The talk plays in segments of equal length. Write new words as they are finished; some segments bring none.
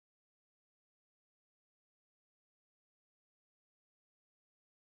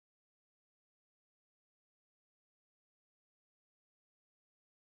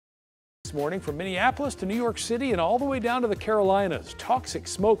This morning from Minneapolis to New York City and all the way down to the Carolinas, toxic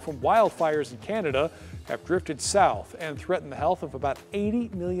smoke from wildfires in Canada have drifted south and threatened the health of about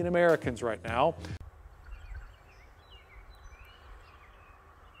 80 million Americans right now.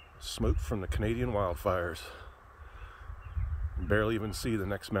 Smoke from the Canadian wildfires. You can barely even see the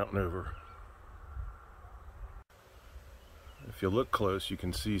next mountain over. If you look close, you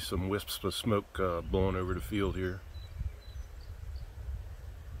can see some wisps of smoke blowing over the field here.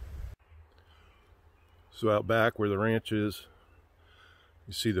 So out back where the ranch is,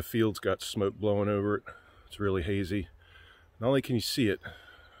 you see the field's got smoke blowing over it. It's really hazy. Not only can you see it,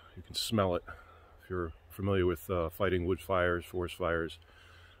 you can smell it. If you're familiar with fighting wood fires, forest fires,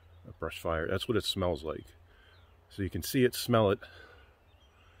 brush fire, that's what it smells like. So you can see it, smell it,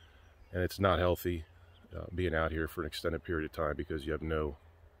 and it's not healthy being out here for an extended period of time because you have no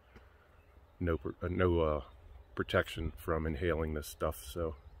protection from inhaling this stuff.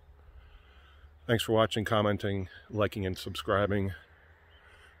 So thanks for watching, commenting, liking, and subscribing.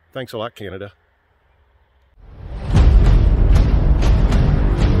 Thanks a lot, Canada.